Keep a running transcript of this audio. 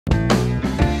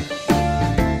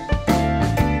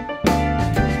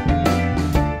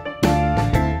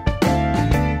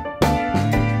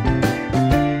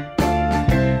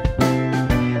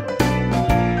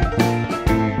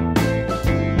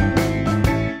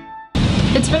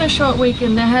It's been a short week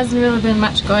and there hasn't really been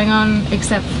much going on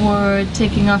except for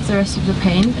taking off the rest of the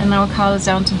paint, and now Karl is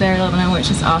down to bare aluminium, which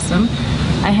is awesome.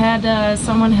 I had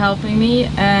someone helping me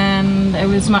and it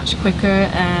was much quicker,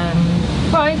 and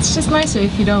well, it's just nicer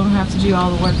if you don't have to do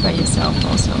all the work by yourself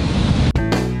also.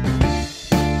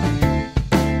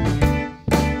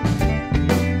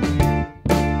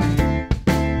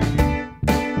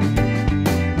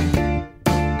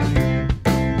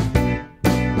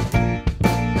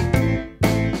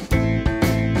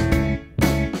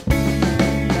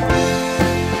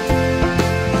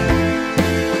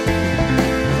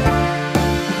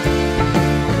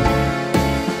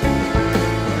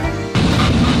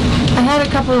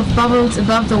 A couple of bubbles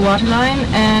above the waterline,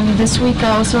 and this week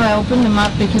I opened them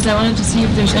up because I wanted to see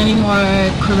if there's any more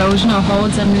corrosion or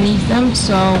holes underneath them,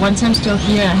 so once I'm still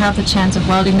here and have the chance of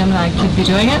welding them, I could be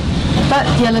doing it. But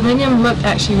the aluminium looked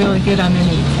actually really good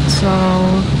underneath, so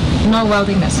no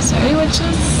welding necessary, which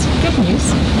is good news.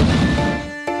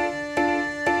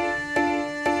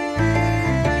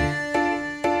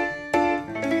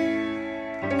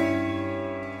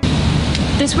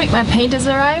 This week my paint has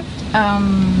arrived.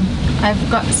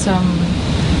 I've got some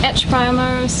etch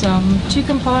primer, some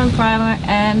 2-component primer,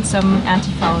 and some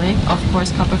anti-fouling, of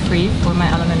course copper free, for my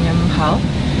aluminium hull.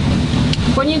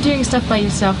 When you're doing stuff by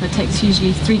yourself, it takes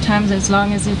usually 3 times as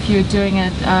long as if you're doing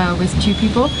it with 2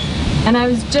 people. And I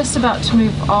was just about to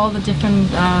move all the different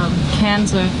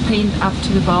cans of paint up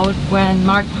to the boat when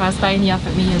Mark passed by and he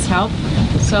offered me his help.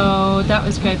 So that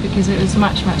was great because it was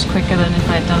much quicker than if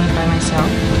I had done it by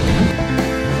myself.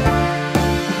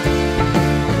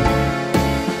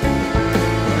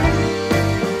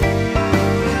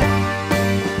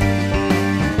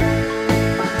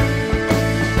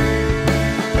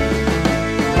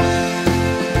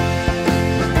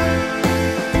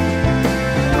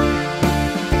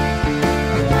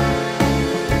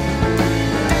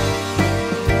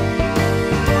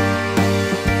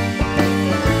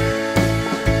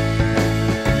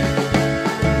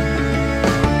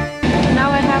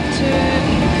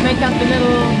 Make up a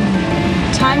little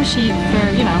timesheet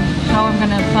for, you know, how I'm going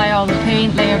to apply all the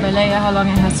paint layer by layer, how long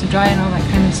it has to dry and all that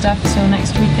kind of stuff. So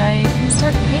next week I can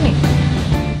start painting.